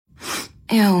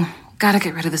Ew, gotta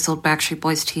get rid of this old Backstreet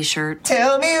Boys t-shirt.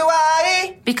 Tell me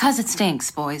why. Because it stinks,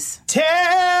 boys.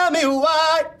 Tell me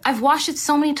why. I've washed it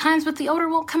so many times, but the odor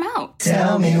won't come out.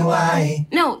 Tell me why.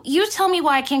 No, you tell me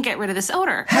why I can't get rid of this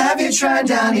odor. Have you tried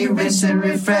Downy Rinse and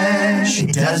Refresh?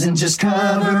 It doesn't just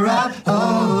cover up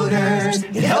odors,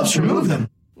 it helps remove them.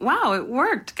 Wow, it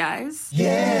worked, guys.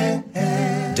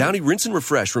 Yeah. Downy Rinse and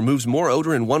Refresh removes more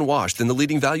odor in one wash than the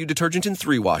leading value detergent in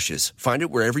 3 washes. Find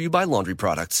it wherever you buy laundry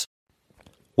products.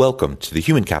 Welcome to the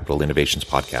Human Capital Innovations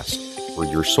Podcast.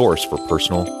 We're your source for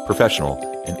personal, professional,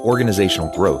 and organizational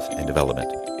growth and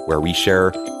development, where we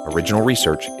share original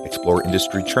research, explore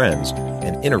industry trends,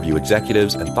 and interview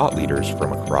executives and thought leaders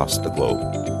from across the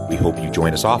globe. We hope you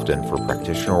join us often for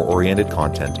practitioner-oriented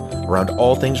content around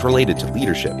all things related to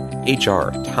leadership,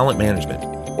 HR, talent management,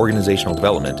 organizational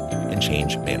development, and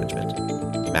change management.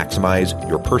 Maximize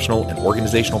your personal and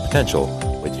organizational potential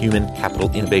with Human Capital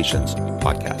Innovations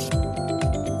Podcast.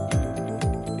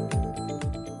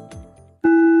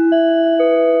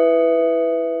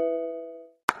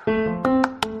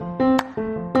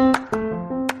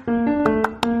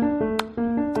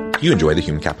 If you enjoy the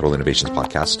Human Capital Innovations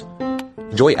Podcast,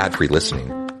 enjoy ad-free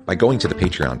listening by going to the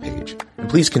Patreon page, and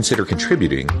please consider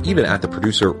contributing even at the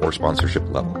producer or sponsorship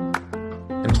level.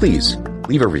 And please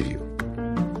leave a review.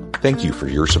 Thank you for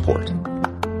your support.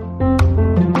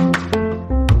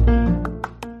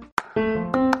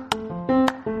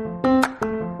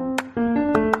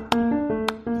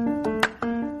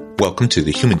 Welcome to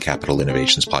the Human Capital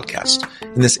Innovations Podcast.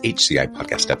 In this HCI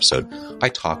podcast episode, I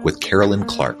talk with Carolyn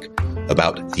Clark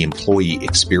about the employee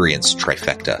experience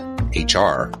trifecta: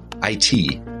 HR,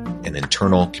 IT, and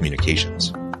internal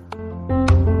communications.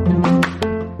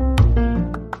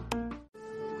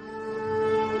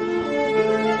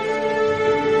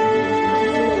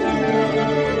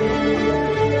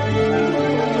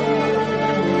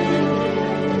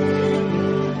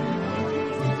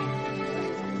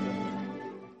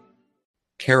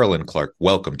 Carolyn Clark,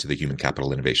 welcome to the Human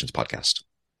Capital Innovations Podcast.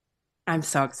 I'm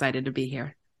so excited to be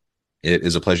here. It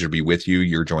is a pleasure to be with you.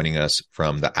 You're joining us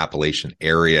from the Appalachian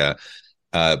area,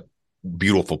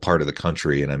 beautiful part of the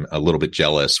country, and I'm a little bit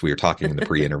jealous. We were talking in the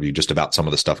pre-interview just about some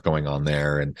of the stuff going on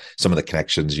there and some of the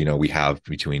connections, we have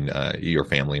between your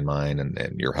family and mine,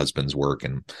 and your husband's work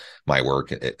and my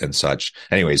work and such.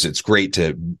 Anyways, it's great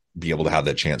to be able to have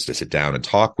that chance to sit down and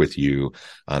talk with you.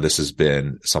 This has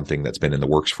been something that's been in the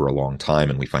works for a long time,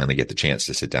 and we finally get the chance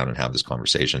to sit down and have this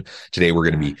conversation. Today, we're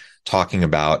going to be talking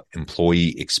about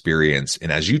employee experience,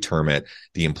 and as you term it,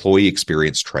 the employee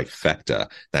experience trifecta.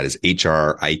 That is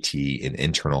HR, IT, and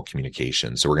internal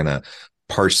communication. So we're going to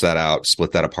parse that out,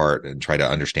 split that apart, and try to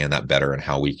understand that better and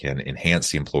how we can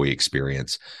enhance the employee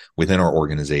experience within our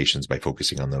organizations by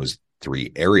focusing on those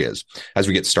 3 areas. As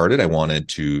we get started, I wanted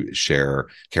to share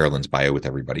Carolyn's bio with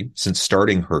everybody. Since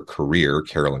starting her career,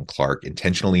 Carolyn Clark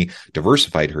intentionally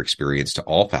diversified her experience to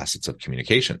all facets of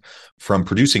communication, from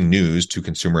producing news to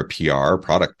consumer PR,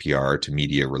 product PR, to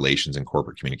media relations and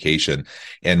corporate communication,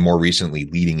 and more recently,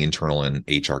 leading internal and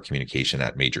HR communication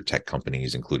at major tech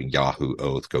companies, including Yahoo,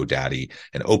 Oath, GoDaddy,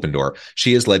 and Opendoor.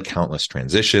 She has led countless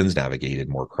transitions, navigated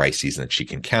more crises than she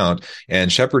can count,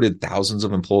 and shepherded thousands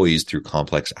of employees through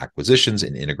complex acquisitions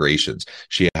and integrations.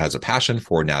 She has a passion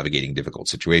for navigating difficult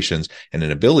situations and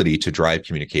an ability to drive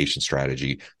communication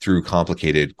strategy through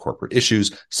complicated corporate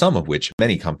issues, some of which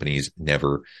many companies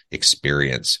never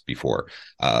experience before.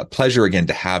 Pleasure again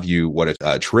to have you. What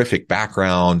a terrific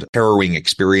background, harrowing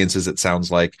experiences, it sounds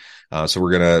like. So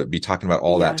we're going to be talking about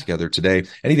all that together today.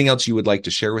 Anything else you would like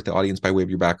to share with the audience by way of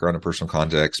your background and personal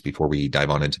context before we dive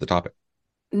on into the topic?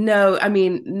 No,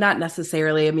 not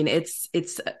necessarily.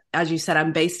 It's as you said,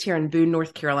 I'm based here in Boone,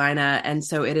 North Carolina. And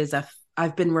so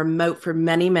I've been remote for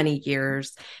many, many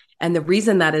years. And the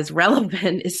reason that is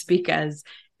relevant is because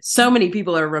so many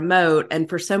people are remote. And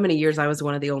for so many years, I was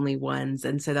one of the only ones.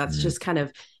 And so that's just kind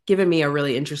of given me a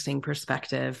really interesting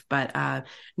perspective. But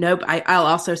nope, I'll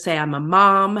also say I'm a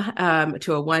mom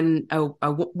to a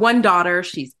one daughter.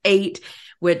 She's 8,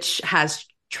 which has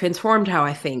transformed how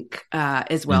I think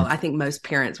as well. I think most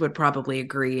parents would probably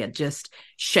agree. It just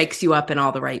shakes you up in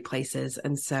all the right places.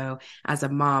 And so as a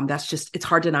mom, it's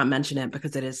hard to not mention it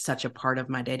because it is such a part of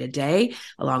my day to day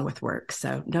along with work.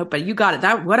 So no, but you got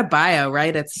it. What a bio,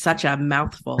 right? It's such a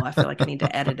mouthful. I feel like I need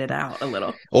to edit it out a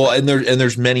little. Well, and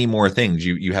there's many more things.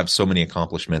 You have so many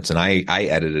accomplishments, and I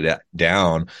edited it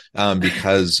down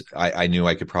because I knew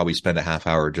I could probably spend a half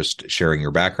hour just sharing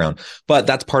your background, but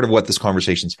that's part of what this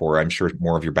conversation's for. I'm sure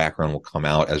more of your background will come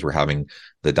out as we're having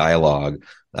the dialogue.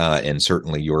 And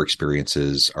certainly your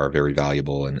experiences are very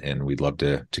valuable, and we'd love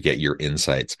to get your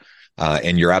insights.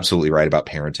 And you're absolutely right about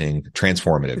parenting,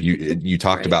 transformative. You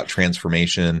talked Right. about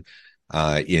transformation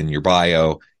in your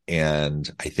bio, and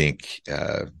I think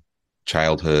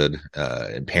childhood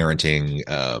and parenting,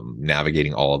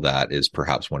 navigating all of that is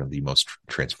perhaps one of the most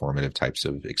transformative types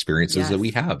of experiences that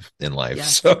we have in life.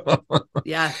 Yes. So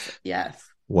Yes.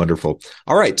 wonderful.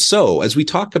 All right. So as we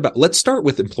talk about, let's start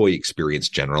with employee experience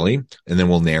generally, and then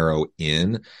we'll narrow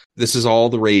in. This is all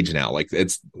the rage now. Like,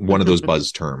 it's one of those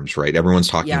buzz terms, right? Everyone's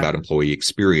talking about employee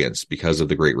experience because of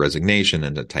the Great Resignation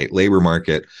and the tight labor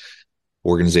market.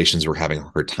 Organizations were having a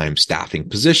hard time staffing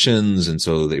positions, and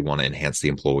so they want to enhance the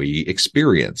employee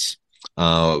experience.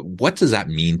 What does that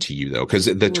mean to you, though? Because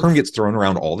the term gets thrown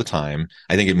around all the time.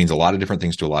 I think it means a lot of different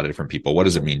things to a lot of different people. What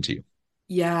does it mean to you?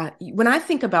 Yeah. When I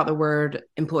think about the word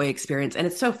employee experience, and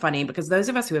it's so funny because those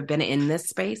of us who have been in this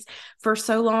space for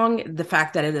so long, the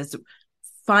fact that it is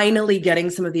finally getting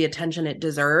some of the attention it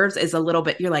deserves is a little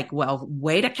bit, you're like, well,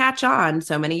 way to catch on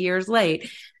so many years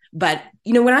late. But,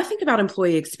 when I think about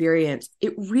employee experience,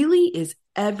 it really is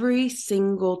every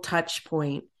single touch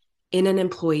point in an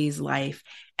employee's life.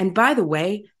 And by the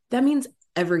way, that means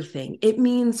everything. It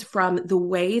means from the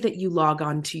way that you log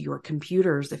on to your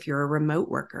computers if you're a remote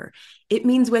worker. It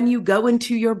means when you go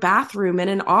into your bathroom in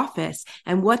an office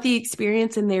and what the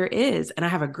experience in there is. And I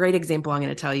have a great example I'm going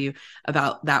to tell you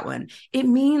about that one. It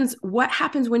means what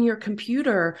happens when your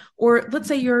computer, or let's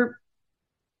say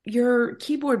your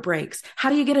keyboard breaks. How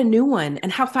do you get a new one?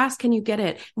 And how fast can you get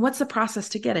it? And what's the process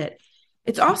to get it?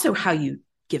 It's also how you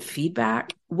give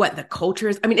feedback, what the culture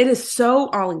is. I mean, it is so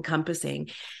all encompassing.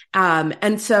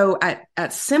 And so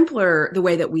at Simpler, the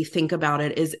way that we think about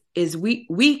it is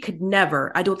we could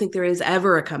never, I don't think there is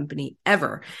ever a company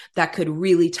ever that could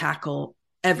really tackle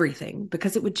everything,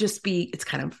 because it would just be, it's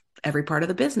kind of every part of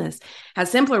the business. At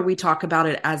Simpler, we talk about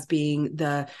it as being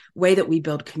the way that we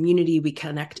build community, we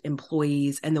connect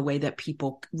employees, and the way that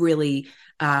people really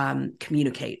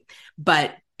communicate.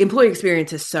 But employee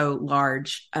experience is so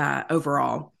large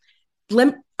overall.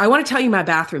 I want to tell you my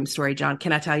bathroom story, John.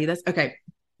 Can I tell you this? Okay.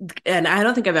 And I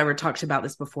don't think I've ever talked about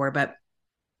this before, but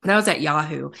when I was at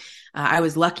Yahoo, I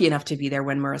was lucky enough to be there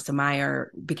when Marissa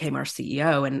Mayer became our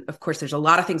CEO. And of course, there's a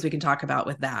lot of things we can talk about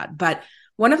with that. But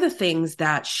one of the things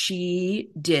that she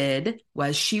did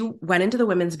was she went into the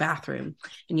women's bathroom,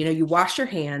 and, you wash your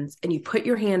hands and you put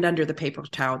your hand under the paper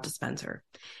towel dispenser.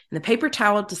 And the paper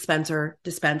towel dispenser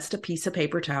dispensed a piece of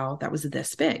paper towel that was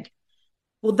this big.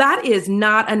 Well, that is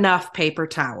not enough paper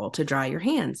towel to dry your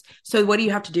hands. So what do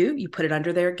you have to do? You put it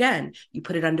under there again. You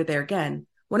put it under there again.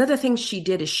 One of the things she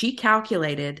did is she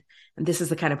calculated, and this is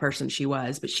the kind of person she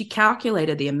was, but she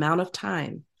calculated the amount of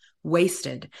time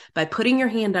wasted by putting your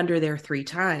hand under there 3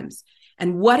 times,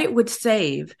 and what it would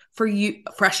save for you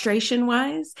frustration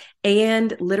wise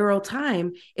and literal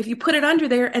time if you put it under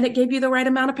there and it gave you the right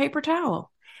amount of paper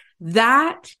towel.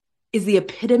 That is the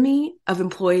epitome of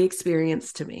employee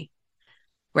experience to me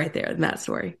right there in that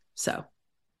story. So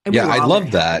yeah, I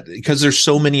love that, because there's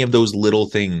so many of those little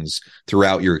things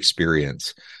throughout your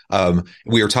experience.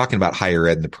 We were talking about higher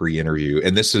ed in the pre-interview,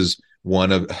 and this is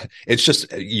one of, it's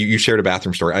just, you shared a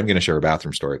bathroom story. I'm going to share a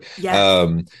bathroom story.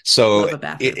 Yes. So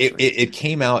it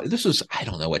came out, this was, I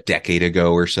don't know, a decade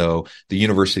ago or so. The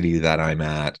university that I'm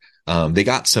at, they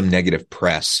got some negative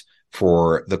press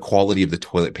for the quality of the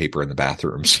toilet paper in the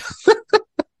bathrooms.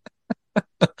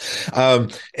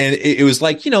 And it was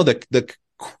like, the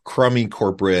crummy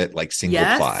corporate, like single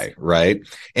ply, right?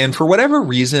 And for whatever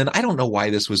reason, I don't know why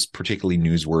this was particularly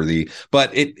newsworthy,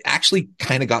 but it actually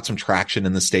kind of got some traction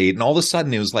in the state. And all of a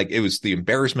sudden it was the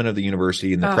embarrassment of the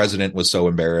university, and the president was so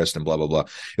embarrassed, and blah, blah, blah.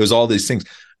 It was all these things.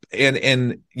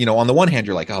 And, on the one hand,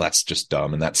 you're like, oh, that's just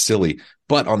dumb and that's silly.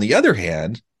 But on the other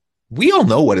hand, we all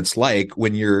know what it's like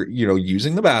when you're,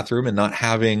 using the bathroom and not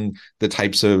having the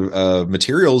types of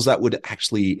materials that would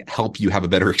actually help you have a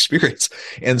better experience.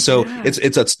 And so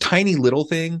it's a tiny little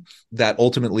thing that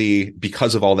ultimately,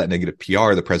 because of all that negative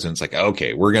PR, the president's like,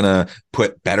 okay, we're going to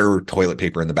put better toilet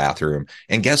paper in the bathroom.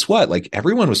 And guess what? Like,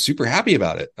 everyone was super happy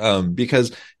about it,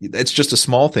 because it's just a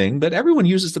small thing, but everyone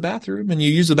uses the bathroom, and you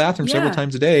use the bathroom several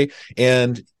times a day,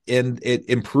 and it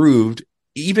improved.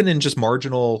 Even in just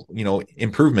marginal,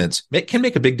 improvements, it can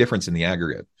make a big difference in the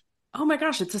aggregate. Oh my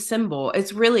gosh, it's a symbol.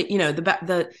 It's really,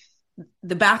 the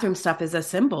bathroom stuff is a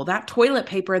symbol. That toilet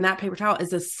paper and that paper towel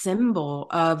is a symbol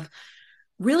of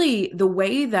really the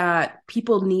way that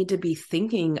people need to be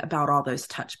thinking about all those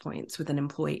touch points with an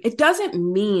employee. It doesn't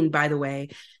mean, by the way,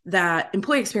 that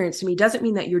employee experience to me doesn't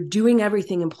mean that you're doing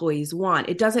everything employees want.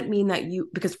 It doesn't mean that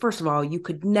because first of all, you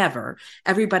could never,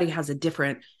 everybody has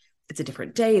it's a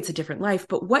different day, it's a different life.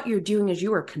 But what you're doing is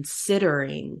you are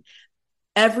considering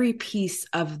every piece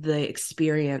of the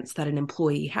experience that an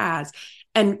employee has.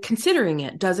 And considering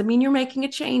it doesn't mean you're making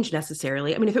a change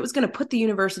necessarily. I mean, if it was going to put the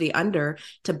university under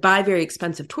to buy very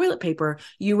expensive toilet paper,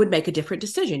 you would make a different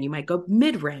decision. You might go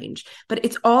mid-range, but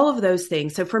it's all of those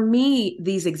things. So for me,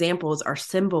 these examples are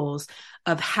symbols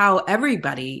of how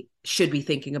everybody should be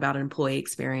thinking about an employee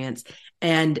experience.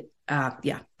 And I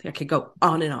could go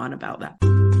on and on about that.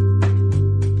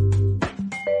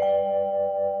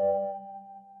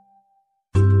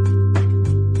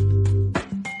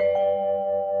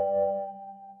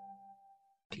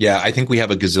 Yeah, I think we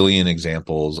have a gazillion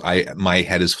examples. My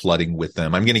head is flooding with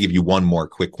them. I'm going to give you one more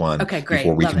quick one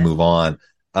before we can move on,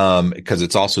 because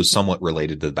it's also somewhat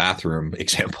related to the bathroom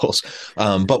examples.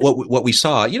 But what we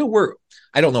saw,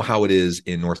 I don't know how it is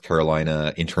in North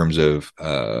Carolina in terms of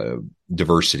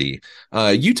diversity.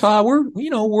 Utah,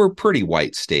 we're a pretty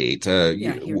white state.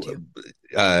 Here too.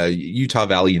 Utah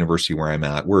Valley University, where I'm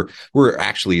at, we're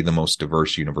actually the most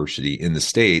diverse university in the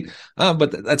state,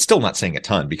 but that's still not saying a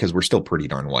ton because we're still pretty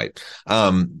darn white.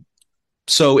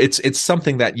 So it's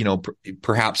something that,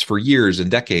 perhaps for years and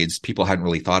decades, people hadn't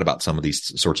really thought about some of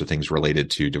these sorts of things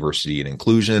related to diversity and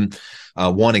inclusion.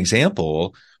 One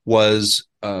example was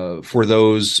for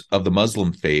those of the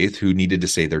Muslim faith who needed to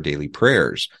say their daily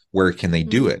prayers. Where can they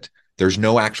do it? There's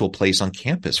no actual place on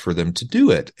campus for them to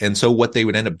do it. And so what they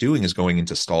would end up doing is going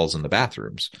into stalls in the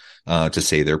bathrooms to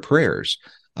say their prayers.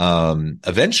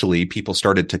 Eventually, people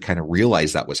started to kind of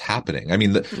realize that was happening. I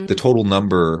mean, the total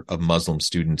number of Muslim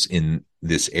students in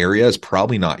this area is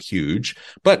probably not huge,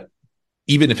 but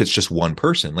even if it's just one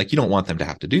person, like, you don't want them to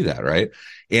have to do that, right?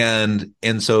 And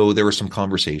so there were some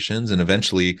conversations, and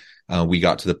eventually we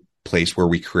got to the place where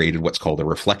we created what's called a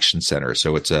reflection center.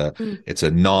 So it's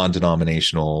a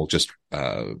non-denominational, just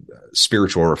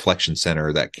spiritual reflection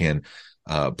center that can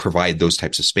provide those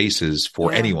types of spaces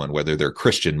for anyone, whether they're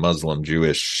Christian, Muslim,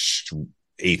 Jewish,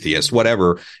 atheist,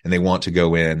 whatever, and they want to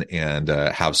go in and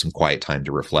have some quiet time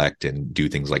to reflect and do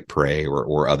things like pray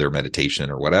or other meditation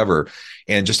or whatever.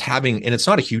 And just and it's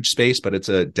not a huge space, but it's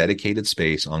a dedicated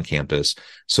space on campus.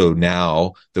 So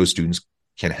now those students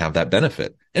can have that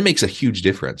benefit. It makes a huge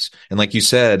difference. And like you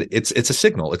said, it's a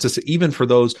signal. Even for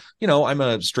those, I'm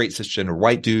a straight cisgender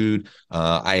white dude.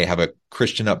 I have a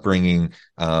Christian upbringing.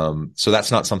 So that's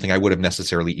not something I would have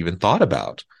necessarily even thought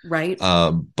about. Right.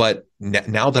 But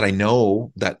now that I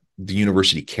know that the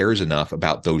university cares enough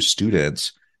about those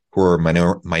students who are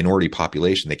minority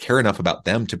population, they care enough about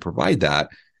them to provide that,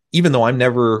 even though I'm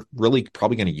never really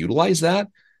probably going to utilize that.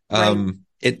 Right.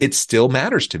 It still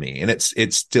matters to me, and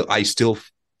I still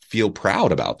feel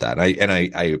proud about that.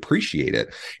 I appreciate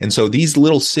it. And so these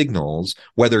little signals,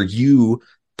 whether you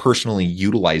personally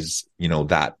utilize,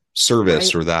 that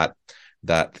service or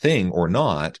that thing or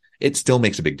not, it still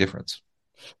makes a big difference.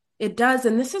 It does.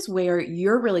 And this is where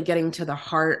you're really getting to the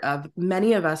heart of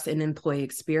many of us in employee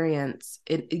experience,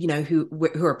 who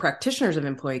are practitioners of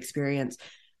employee experience.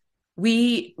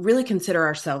 We really consider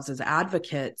ourselves as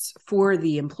advocates for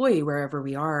the employee wherever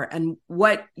we are. And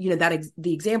what, the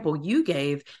example you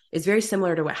gave is very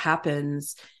similar to what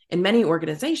happens in many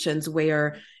organizations,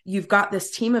 where you've got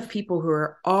this team of people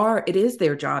who it is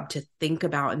their job to think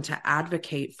about and to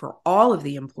advocate for all of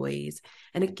the employees.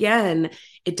 And again,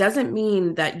 it doesn't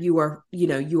mean that you are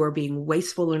being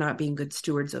wasteful or not being good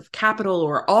stewards of capital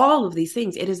or all of these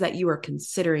things. It is that you are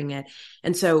considering it.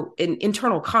 And so in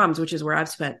internal comms, which is where I've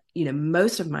spent,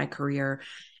 most of my career,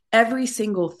 every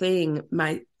single thing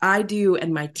I do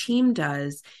and my team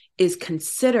does is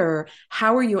consider,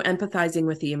 how are you empathizing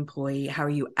with the employee? How are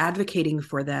you advocating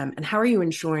for them? And how are you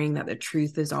ensuring that the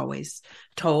truth is always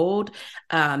told?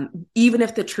 Even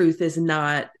if the truth is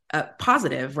not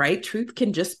positive, right? Truth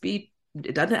can just be,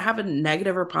 it doesn't have a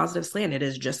negative or positive slant. It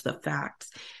is just the facts.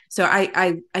 So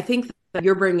I think that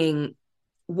you're bringing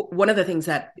one of the things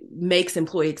that makes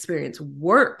employee experience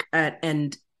work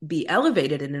and be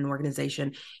elevated in an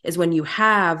organization is when you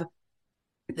have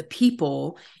the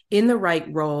people in the right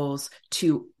roles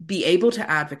to be able to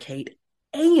advocate,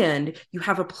 and you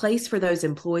have a place for those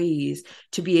employees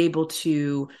to be able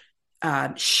to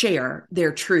share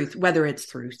their truth, whether it's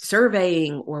through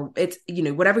surveying or it's,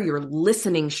 whatever your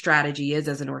listening strategy is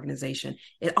as an organization.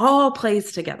 It all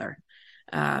plays together.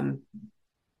 Yeah.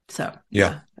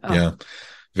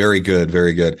 Very good.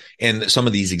 Very good. And some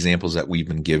of these examples that we've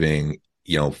been giving,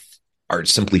 are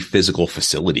simply physical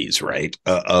facilities, right?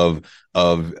 Of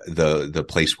the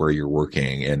place where you're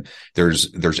working. And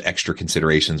there's extra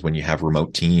considerations when you have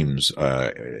remote teams,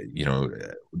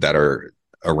 that are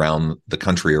around the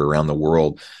country or around the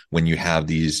world, when you have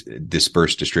these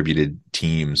dispersed, distributed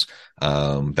teams,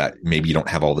 that maybe you don't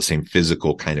have all the same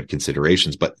physical kind of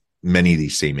considerations, but many of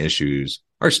these same issues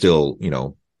are still,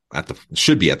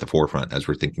 should be at the forefront as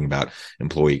we're thinking about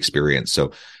employee experience.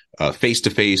 So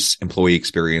face-to-face employee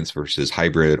experience versus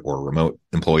hybrid or remote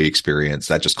employee experience,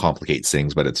 that just complicates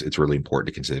things, but it's really important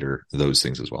to consider those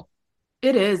things as well.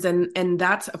 It is. And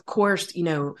that's, of course,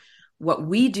 what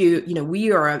we do,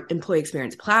 we are an employee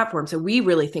experience platform. So we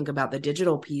really think about the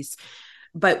digital piece.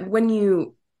 But when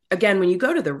you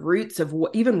go to the roots of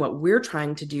what we're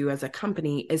trying to do as a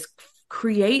company is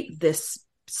create this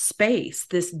space,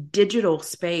 this digital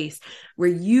space where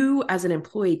you as an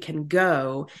employee can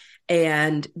go.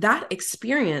 And that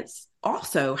experience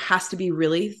also has to be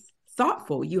really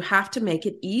thoughtful. You have to make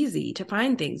it easy to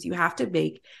find things. You have to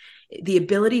make the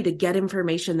ability to get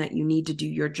information that you need to do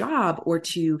your job or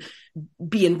to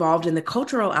be involved in the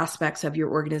cultural aspects of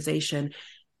your organization.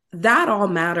 That all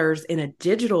matters in a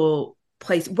digital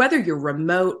place, whether you're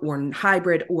remote or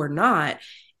hybrid or not,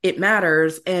 it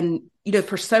matters. And,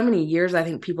 for so many years, I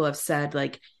think people have said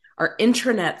like, our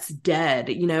intranet's dead,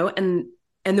 and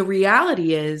the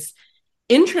reality is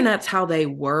intranet's how they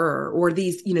were, or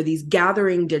these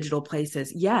gathering digital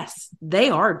places. Yes,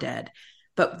 they are dead.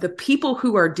 But the people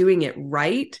who are doing it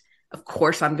right, of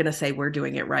course, I'm going to say we're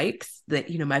doing it right, 'cause that,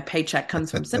 my paycheck comes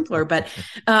from Simpler, but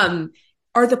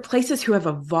are the places who have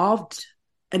evolved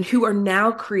and who are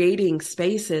now creating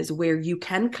spaces where you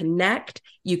can connect,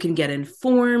 you can get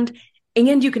informed,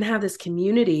 and you can have this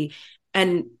community.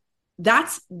 And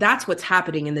that's what's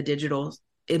happening in the digital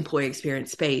employee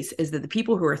experience space, is that the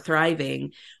people who are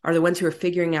thriving are the ones who are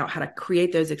figuring out how to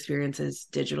create those experiences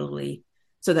digitally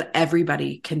so that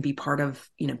everybody can be part of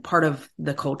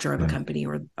the culture of a company,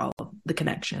 or all of the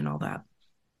connection, all that.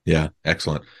 Yeah.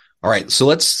 Excellent. All right. So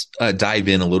let's dive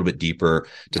in a little bit deeper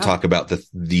to talk about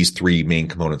these three main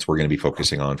components we're going to be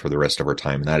focusing on for the rest of our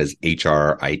time. And that is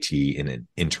HR, IT, and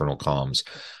internal comms.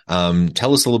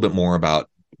 Tell us a little bit more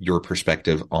about your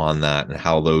perspective on that and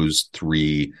how those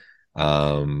three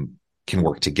can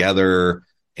work together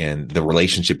and the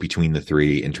relationship between the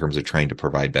three in terms of trying to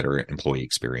provide better employee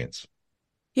experience.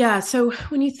 Yeah. So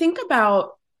when you think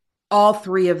about all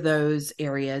three of those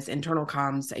areas, internal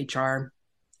comms, HR,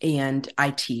 and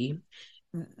IT,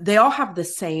 they all have the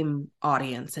same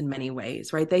audience in many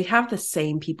ways, right? They have the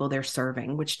same people they're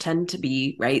serving, which tend to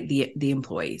be, right, the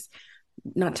employees.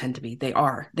 Not tend to be, they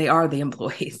are the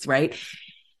employees, right?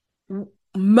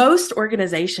 Most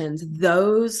organizations,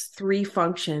 those three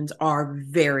functions are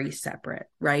very separate,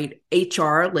 right?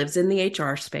 HR lives in the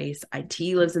HR space, IT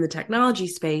lives in the technology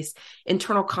space,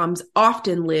 internal comms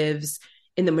often lives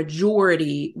in the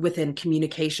majority within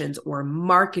communications or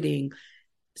marketing.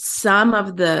 Some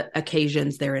of the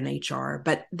occasions they're in HR,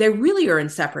 but they really are in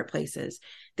separate places.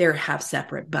 They have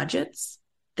separate budgets,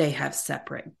 they have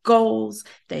separate goals,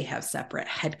 they have separate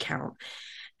headcount.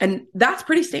 And that's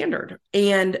pretty standard.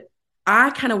 And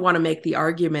I kind of want to make the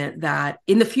argument that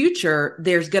in the future,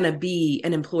 there's going to be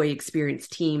an employee experience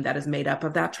team that is made up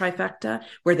of that trifecta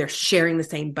where they're sharing the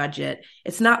same budget.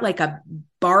 It's not like a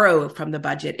borrow from the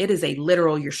budget. It is a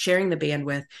literal, you're sharing the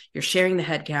bandwidth, you're sharing the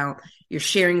headcount, you're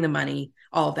sharing the money,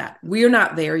 all of that. We are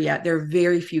not there yet. There are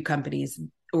very few companies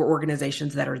or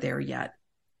organizations that are there yet.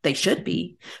 They should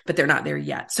be, but they're not there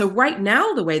yet. So right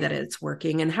now, the way that it's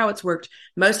working and how it's worked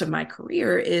most of my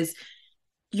career is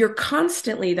you're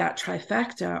constantly, that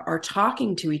trifecta, are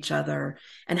talking to each other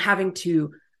and having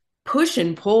to push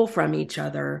and pull from each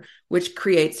other, which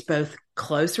creates both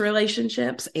close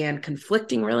relationships and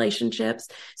conflicting relationships.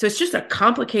 So it's just a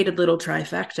complicated little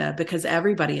trifecta because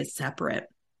everybody is separate.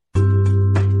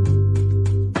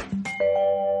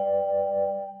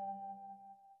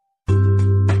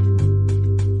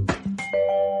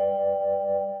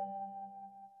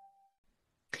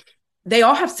 They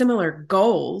all have similar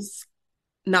goals.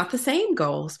 Not the same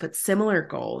goals, but similar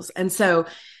goals. And so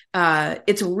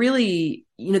it's really,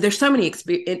 there's so many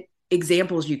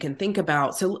examples you can think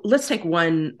about. So let's take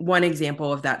one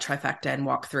example of that trifecta and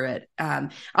walk through it.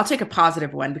 I'll take a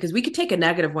positive one because we could take a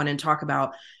negative one and talk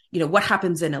about, what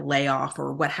happens in a layoff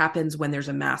or what happens when there's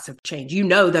a massive change.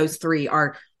 Those three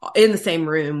are in the same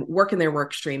room, working their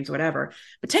work streams, whatever.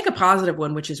 But take a positive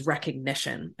one, which is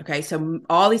recognition. Okay. So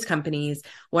all these companies,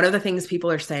 one of the things people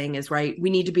are saying is, right, we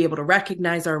need to be able to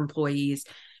recognize our employees,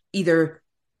 either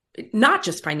not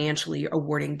just financially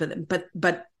awarding, but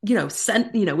with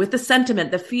the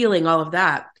sentiment, the feeling, all of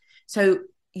that. So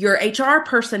your HR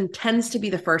person tends to be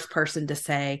the first person to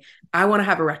say, I want to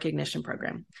have a recognition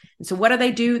program. And so what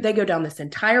do? They go down this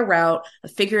entire route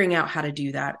of figuring out how to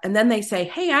do that. And then they say,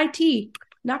 hey, IT,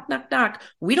 knock, knock, knock.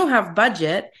 We don't have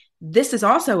budget. This is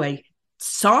also a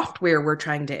software we're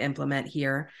trying to implement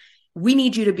here. We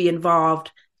need you to be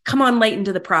involved. come on late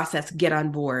into the process, get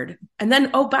on board. And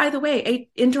then, oh, by the way,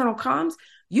 internal comms,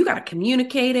 you got to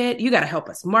communicate it. You got to help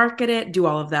us market it, do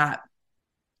all of that.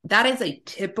 That is a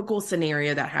typical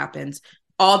scenario that happens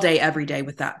all day, every day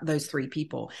with those three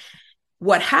people.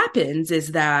 What happens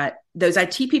is that those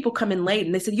IT people come in late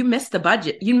and they said, you missed the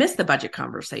budget. You missed the budget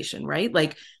conversation, right?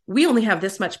 Like, we only have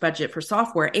this much budget for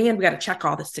software and we got to check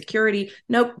all the security.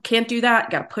 Nope, can't do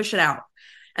that. Got to push it out.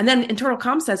 And then internal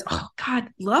comm says, oh God,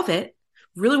 love it.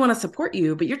 Really want to support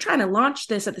you, but you're trying to launch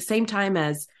this at the same time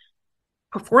as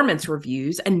performance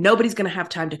reviews and nobody's going to have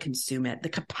time to consume it. The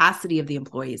capacity of the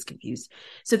employee is confused.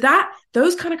 So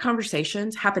those kind of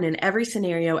conversations happen in every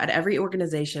scenario at every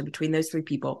organization between those three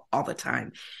people all the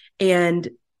time. And,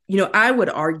 I would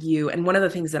argue, and one of the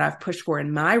things that I've pushed for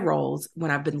in my roles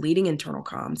when I've been leading internal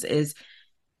comms is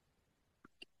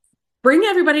bring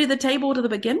everybody to the table to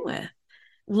begin with.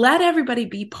 Let everybody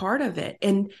be part of it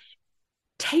and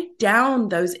take down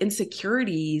those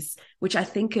insecurities, which I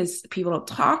think is people don't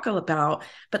talk about,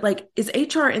 but like, is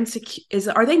HR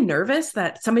insecure? Are they nervous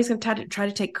that somebody's going to try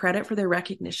to take credit for their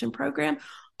recognition program?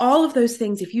 All of those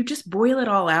things, if you just boil it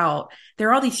all out, there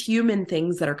are all these human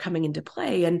things that are coming into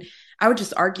play. And I would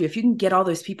just argue, if you can get all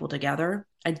those people together,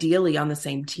 ideally on the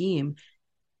same team,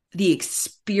 the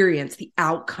experience, the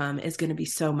outcome is going to be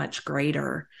so much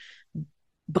greater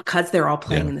because they're all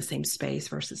playing in the same space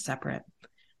versus separate.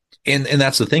 And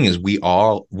that's the thing is we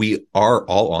are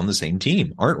all on the same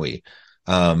team, aren't we?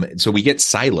 So we get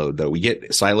siloed though. We get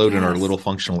siloed in our little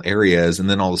functional areas. And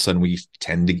then all of a sudden we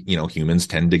tend to, humans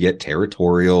tend to get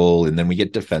territorial and then we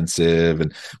get defensive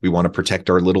and we want to protect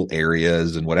our little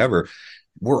areas and whatever.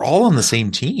 We're all on the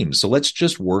same team. So let's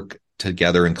just work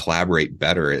together and collaborate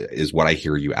better is what I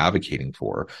hear you advocating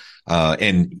for.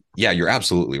 And yeah, you're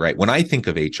absolutely right. When I think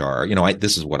of HR,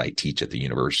 this is what I teach at the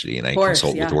university and I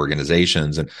consult with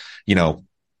organizations and,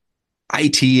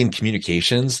 IT and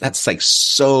communications, that's like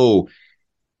so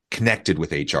connected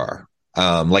with HR.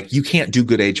 Like you can't do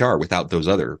good HR without those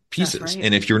other pieces. Right.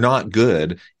 And if you're not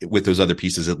good with those other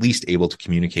pieces, at least able to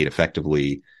communicate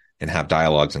effectively and have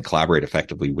dialogues and collaborate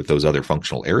effectively with those other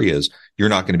functional areas, you're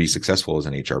not going to be successful as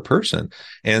an HR person.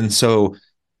 And so,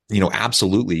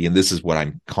 absolutely. And this is what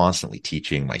I'm constantly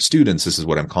teaching my students. This is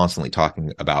what I'm constantly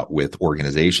talking about with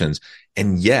organizations.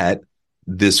 And yet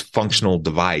this functional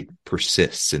divide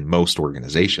persists in most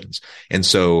organizations. And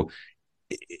so,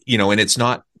 and it's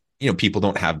not, people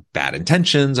don't have bad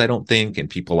intentions, I don't think, and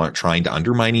people aren't trying to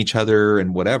undermine each other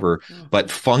and whatever, but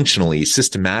functionally,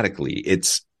 systematically,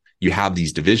 you have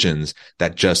these divisions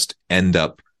that just end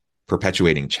up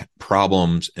perpetuating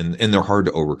problems and they're hard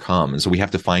to overcome. And so we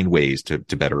have to find ways to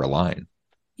better align.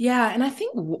 Yeah. And I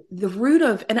think the root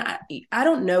of, and I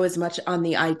don't know as much on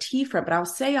the IT front, but I'll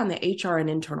say on the HR and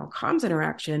internal comms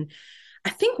interaction, I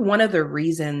think one of the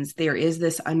reasons there is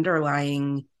this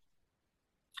underlying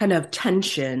kind of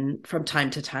tension from time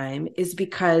to time is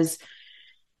because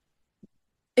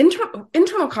internal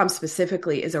comms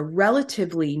specifically is a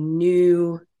relatively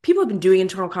new, people have been doing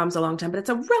internal comms a long time, but it's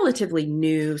a relatively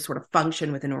new sort of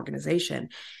function within an organization.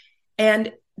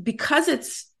 And because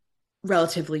it's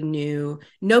relatively new,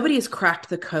 nobody has cracked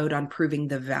the code on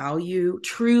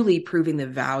truly proving the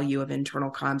value of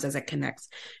internal comms as it connects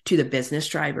to the business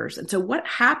drivers. And so what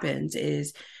happens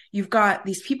is you've got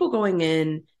these people going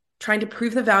in, trying to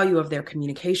prove the value of their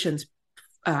communications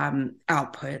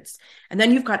outputs. And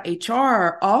then you've got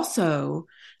HR also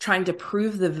trying to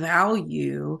prove the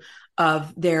value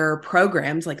of their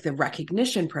programs, like the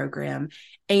recognition program.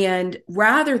 And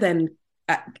rather than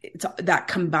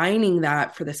combining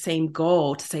that for the same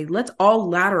goal to say, let's all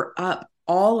ladder up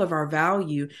all of our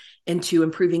value into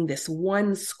improving this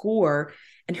one score.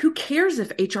 And who cares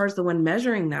if HR is the one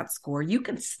measuring that score? You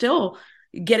can still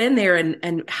get in there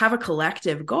and have a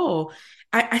collective goal.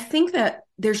 I think that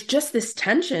there's just this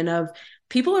tension of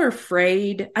people are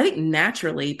afraid. I think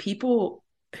naturally people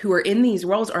who are in these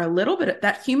roles are a little bit,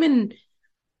 that human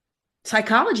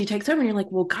psychology takes over and you're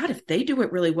like, well, God, if they do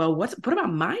it really well, what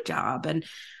about my job? And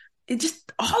it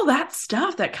just, all that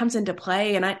stuff that comes into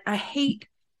play. And I hate,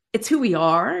 it's who we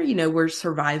are, we're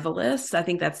survivalists. I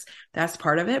think that's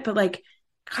part of it. But like,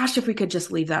 gosh, if we could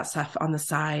just leave that stuff on the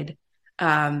side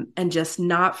and just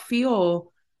not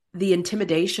feel the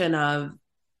intimidation of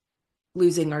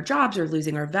losing our jobs or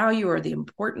losing our value or the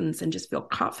importance, and just feel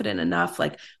confident enough.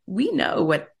 Like we know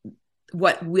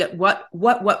what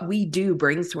we do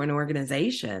brings to an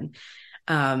organization.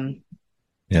 I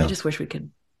just wish we could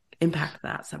impact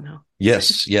that somehow.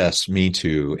 Yes, me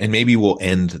too. And maybe we'll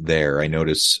end there. I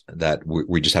notice that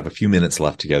we just have a few minutes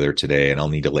left together today, and I'll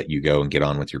need to let you go and get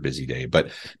on with your busy day.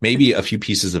 But maybe a few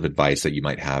pieces of advice that you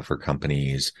might have for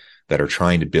companies that are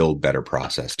trying to build better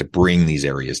process to bring these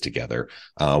areas together.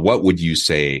 What would you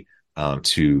say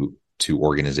to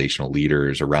organizational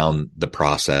leaders around the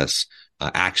process,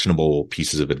 actionable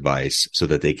pieces of advice so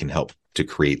that they can help to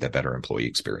create that better employee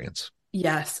experience?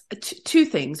 Yes. Two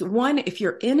things. One, if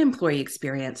you're in employee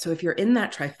experience, so if you're in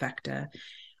that trifecta,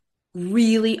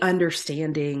 really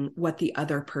understanding what the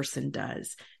other person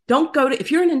does. Don't go to,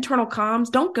 if you're in internal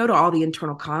comms, don't go to all the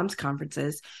internal comms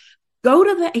conferences. Go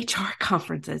to the HR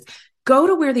conferences. Go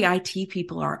to where the IT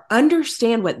people are.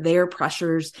 Understand what their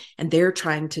pressures and they're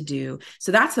trying to do.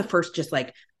 So that's the first, just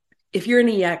like, if you're an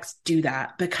EX, do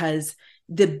that, because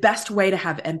the best way to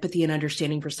have empathy and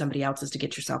understanding for somebody else is to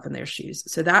get yourself in their shoes.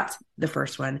 So that's the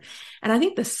first one. And I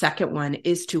think the second one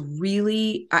is to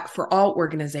really, for all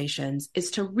organizations,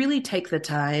 is to really take the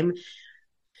time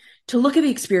to look at the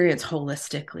experience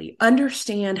holistically,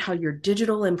 understand how your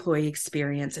digital employee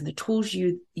experience and the tools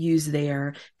you use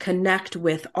there connect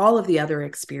with all of the other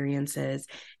experiences,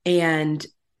 and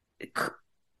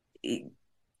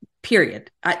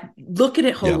period. Look at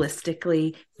it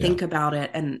holistically, think about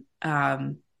it. And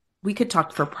we could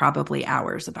talk for probably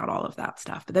hours about all of that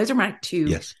stuff, but those are my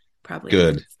two. Probably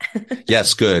good.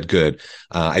 Yes, good.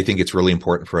 I think it's really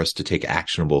important for us to take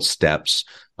actionable steps.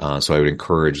 So I would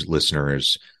encourage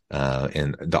listeners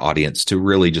and the audience to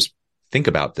really just think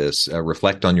about this,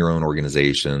 reflect on your own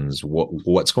organizations,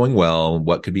 what's going well,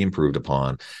 what could be improved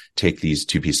upon. Take these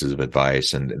two pieces of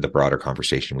advice and the broader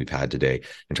conversation we've had today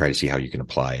and try to see how you can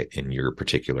apply it in your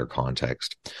particular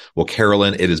context. Well,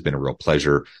 Carolyn, it has been a real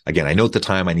pleasure. Again, I know at the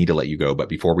time I need to let you go, but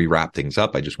before we wrap things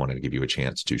up, I just wanted to give you a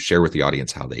chance to share with the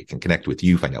audience how they can connect with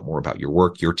you, find out more about your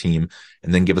work, your team,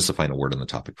 and then give us a final word on the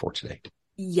topic for today.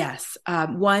 Yes.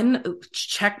 One,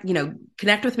 connect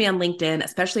with me on LinkedIn,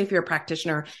 especially if you're a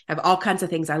practitioner. I have all kinds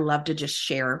of things I love to just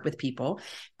share with people.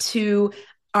 Two,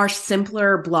 our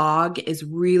Simpler blog is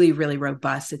really, really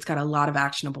robust. It's got a lot of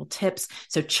actionable tips.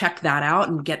 So check that out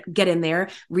and get in there.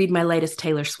 Read my latest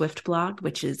Taylor Swift blog,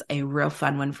 which is a real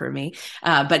fun one for me.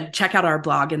 But check out our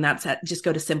blog, and just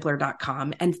go to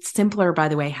simpler.com. And Simpler, by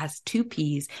the way, has 2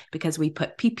 P's because we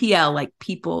put PPL, like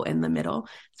people, in the middle.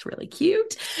 It's really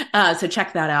cute. So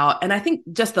check that out. And I think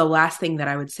just the last thing that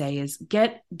I would say is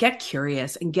get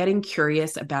curious, and getting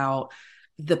curious about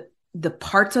the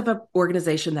parts of an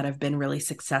organization that have been really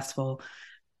successful.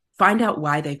 Find out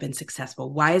why they've been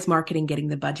successful. Why is marketing getting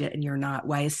the budget and you're not?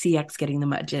 Why is CX getting the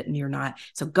budget and you're not?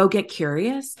 So go get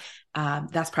curious.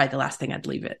 That's probably the last thing I'd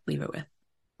leave it with.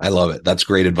 I love it. That's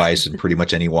great advice in pretty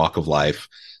much any walk of life.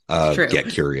 Get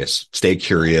curious, stay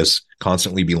curious,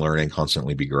 constantly be learning,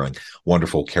 constantly be growing.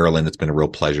 Wonderful. Carolyn, it's been a real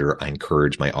pleasure. I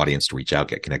encourage my audience to reach out,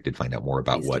 get connected, find out more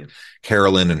about what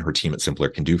Carolyn and her team at Simpler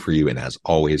can do for you. And as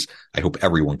always, I hope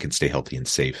everyone can stay healthy and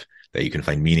safe, that you can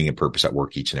find meaning and purpose at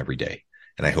work each and every day.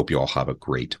 And I hope you all have a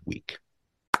great week.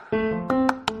 Do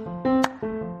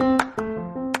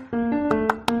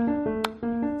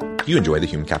you enjoy the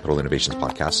Human Capital Innovations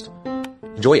podcast?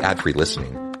 Enjoy ad-free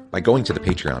listening by going to the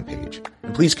Patreon page,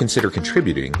 and please consider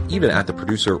contributing even at the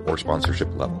producer or sponsorship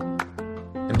level.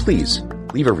 And please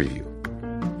leave a review.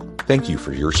 Thank you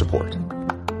for your support.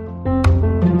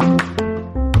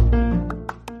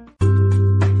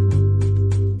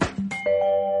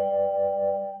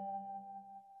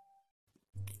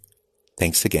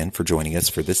 Thanks again for joining us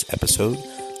for this episode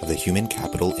of the Human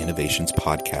Capital Innovations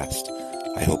podcast.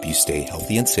 I hope you stay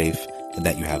healthy and safe, and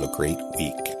that you have a great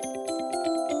week.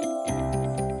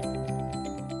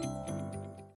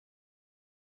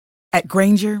 At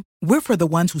Grainger, we're for the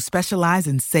ones who specialize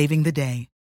in saving the day,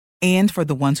 and for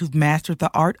the ones who've mastered the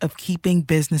art of keeping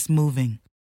business moving.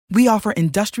 We offer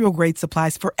industrial-grade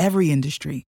supplies for every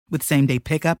industry, with same-day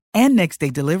pickup and next-day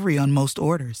delivery on most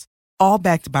orders, all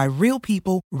backed by real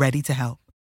people ready to help.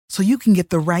 So you can get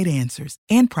the right answers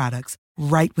and products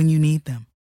right when you need them.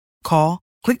 Call,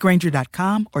 click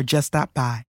Grainger.com, or just stop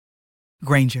by.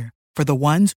 Grainger, for the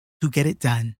ones who get it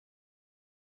done.